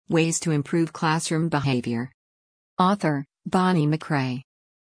Ways to Improve Classroom Behavior. Author, Bonnie McCrae.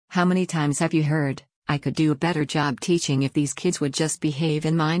 How many times have you heard, "I could do a better job teaching if these kids would just behave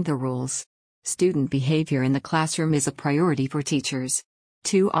and mind the rules"? Student behavior in the classroom is a priority for teachers.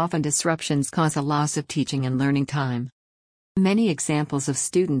 Too often disruptions cause a loss of teaching and learning time. Many examples of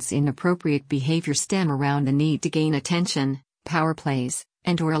students' inappropriate behavior stem around the need to gain attention, power plays,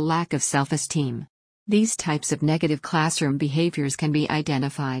 and/or a lack of self-esteem. These types of negative classroom behaviors can be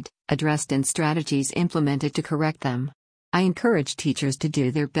identified, addressed, and strategies implemented to correct them. I encourage teachers to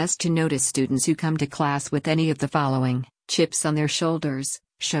do their best to notice students who come to class with any of the following: chips on their shoulders,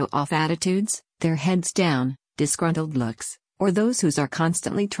 show-off attitudes, their heads down, disgruntled looks, or those who are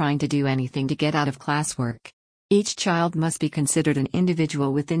constantly trying to do anything to get out of classwork. Each child must be considered an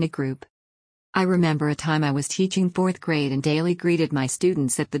individual within a group. I remember a time I was teaching 4th grade and daily greeted my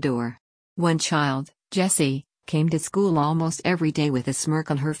students at the door. One child, Jessie, came to school almost every day with a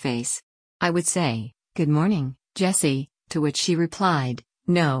smirk on her face. I would say, "Good morning, Jessie," to which she replied,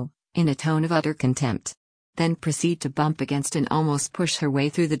 "No," in a tone of utter contempt. Then proceed to bump against and almost push her way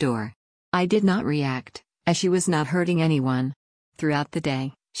through the door. I did not react, as she was not hurting anyone. Throughout the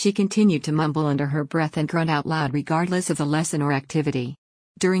day, she continued to mumble under her breath and grunt out loud regardless of the lesson or activity.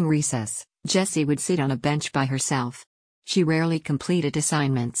 During recess, Jessie would sit on a bench by herself. She rarely completed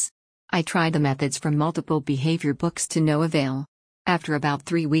assignments. I tried the methods from multiple behavior books to no avail. After about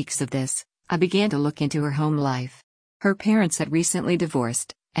 3 weeks of this, I began to look into her home life. Her parents had recently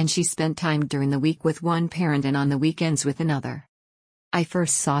divorced, and she spent time during the week with one parent and on the weekends with another. I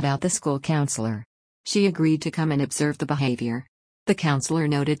first sought out the school counselor. She agreed to come and observe the behavior. The counselor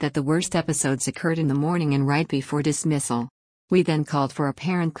noted that the worst episodes occurred in the morning and right before dismissal. We then called for a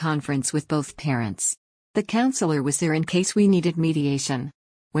parent conference with both parents. The counselor was there in case we needed mediation.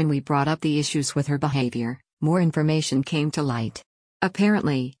 When we brought up the issues with her behavior, more information came to light.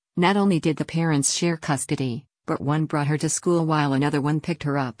 Apparently, not only did the parents share custody, but one brought her to school while another one picked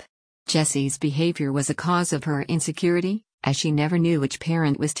her up. Jessie's behavior was a cause of her insecurity, as she never knew which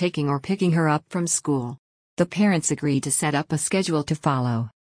parent was taking or picking her up from school. The parents agreed to set up a schedule to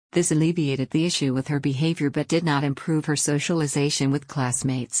follow. This alleviated the issue with her behavior but did not improve her socialization with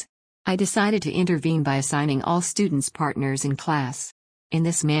classmates. I decided to intervene by assigning all students partners in class. In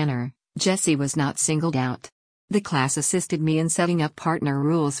this manner, Jessie was not singled out. The class assisted me in setting up partner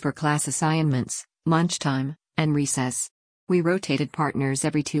rules for class assignments, lunchtime, and recess. We rotated partners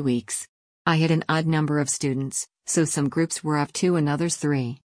every 2 weeks. I had an odd number of students, so some groups were of 2 and others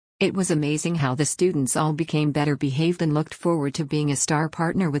 3. It was amazing how the students all became better behaved and looked forward to being a star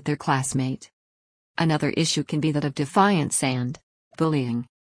partner with their classmate. Another issue can be that of defiance and bullying.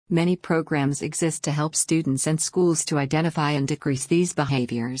 Many programs exist to help students and schools to identify and decrease these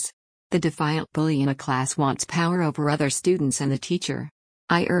behaviors. The defiant bully in a class wants power over other students and the teacher.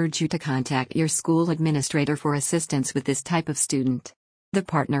 I urge you to contact your school administrator for assistance with this type of student. The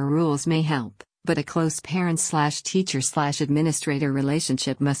partner rules may help, but a close parent/teacher/administrator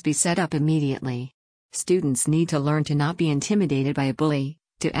relationship must be set up immediately. Students need to learn to not be intimidated by a bully,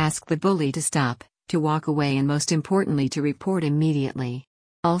 to ask the bully to stop, to walk away, and most importantly to report immediately.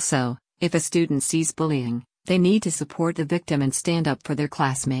 Also, if a student sees bullying, they need to support the victim and stand up for their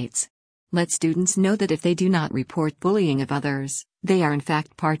classmates. Let students know that if they do not report bullying of others, they are in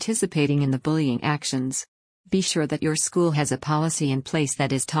fact participating in the bullying actions. Be sure that your school has a policy in place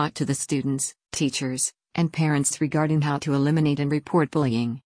that is taught to the students, teachers, and parents regarding how to eliminate and report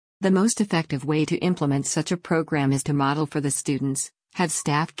bullying. The most effective way to implement such a program is to model for the students, have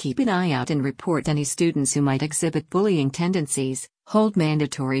staff keep an eye out and report any students who might exhibit bullying tendencies, hold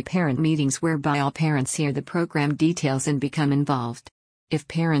mandatory parent meetings whereby all parents hear the program details and become involved. If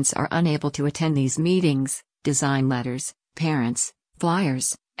parents are unable to attend these meetings, design letters, parents,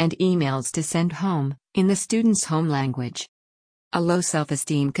 flyers, and emails to send home, in the student's home language. A low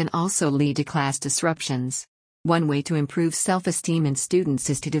self-esteem can also lead to class disruptions. One way to improve self-esteem in students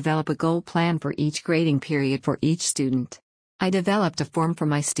is to develop a goal plan for each grading period for each student. I developed a form for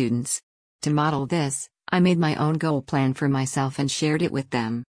my students. To model this, I made my own goal plan for myself and shared it with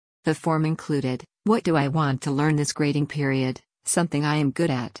them. The form included, what do I want to learn this grading period, something I am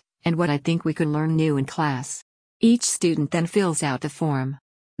good at, and what I think we could learn new in class. Each student then fills out the form.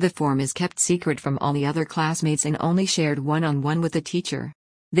 The form is kept secret from all the other classmates and only shared one-on-one with the teacher.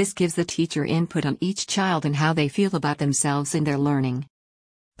 This gives the teacher input on each child and how they feel about themselves and their learning.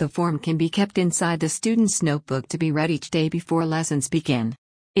 The form can be kept inside the student's notebook to be read each day before lessons begin.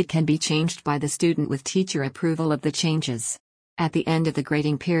 It can be changed by the student with teacher approval of the changes. At the end of the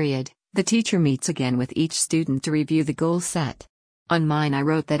grading period, the teacher meets again with each student to review the goals set. On mine I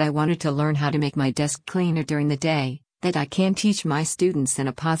wrote that I wanted to learn how to make my desk cleaner during the day, that I can teach my students in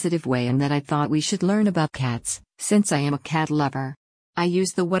a positive way, and that I thought we should learn about cats, since I am a cat lover. I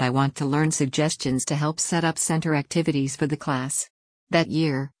used the "what I want to learn" suggestions to help set up center activities for the class. That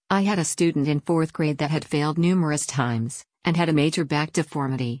year, I had a student in 4th grade that had failed numerous times, and had a major back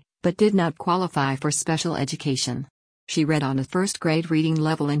deformity, but did not qualify for special education. She read on a 1st grade reading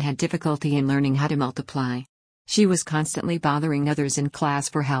level and had difficulty in learning how to multiply. She was constantly bothering others in class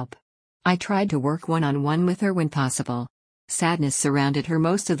for help. I tried to work one-on-one with her when possible. Sadness surrounded her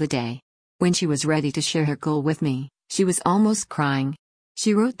most of the day. When she was ready to share her goal with me, she was almost crying.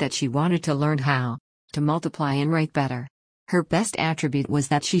 She wrote that she wanted to learn how to multiply and write better. Her best attribute was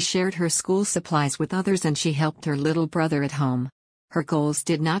that she shared her school supplies with others and she helped her little brother at home. Her goals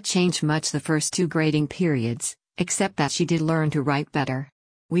did not change much the first 2 grading periods, except that she did learn to write better.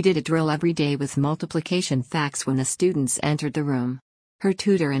 We did a drill every day with multiplication facts when the students entered the room. Her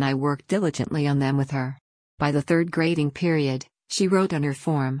tutor and I worked diligently on them with her. By the 3rd grading period, she wrote on her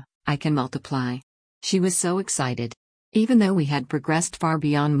form, "I can multiply." She was so excited. Even though we had progressed far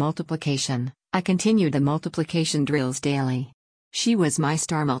beyond multiplication, I continued the multiplication drills daily. She was my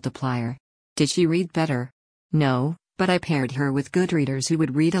star multiplier. Did she read better? No, but I paired her with good readers who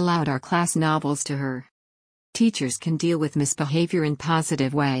would read aloud our class novels to her. Teachers can deal with misbehavior in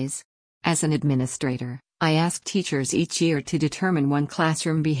positive ways. As an administrator, I ask teachers each year to determine one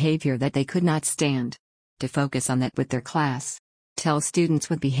classroom behavior that they could not stand. To focus on that with their class. Tell students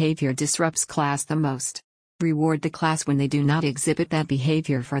what behavior disrupts class the most. Reward the class when they do not exhibit that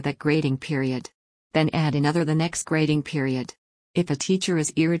behavior for that grading period. Then add another the next grading period. If a teacher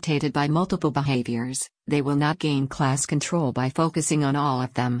is irritated by multiple behaviors, they will not gain class control by focusing on all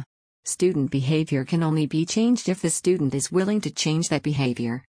of them. Student behavior can only be changed if the student is willing to change that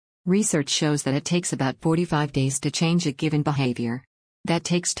behavior. Research shows that it takes about 45 days to change a given behavior. That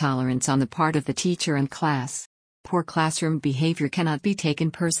takes tolerance on the part of the teacher and class. Poor classroom behavior cannot be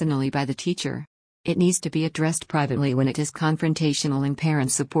taken personally by the teacher. It needs to be addressed privately when it is confrontational, and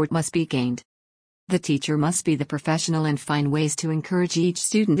parent support must be gained. The teacher must be the professional and find ways to encourage each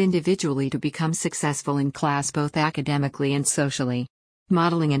student individually to become successful in class, both academically and socially.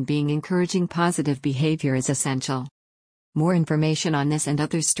 Modeling and being encouraging positive behavior is essential. More information on this and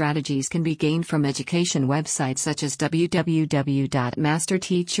other strategies can be gained from education websites such as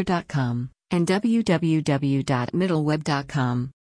www.masterteacher.com and www.middleweb.com.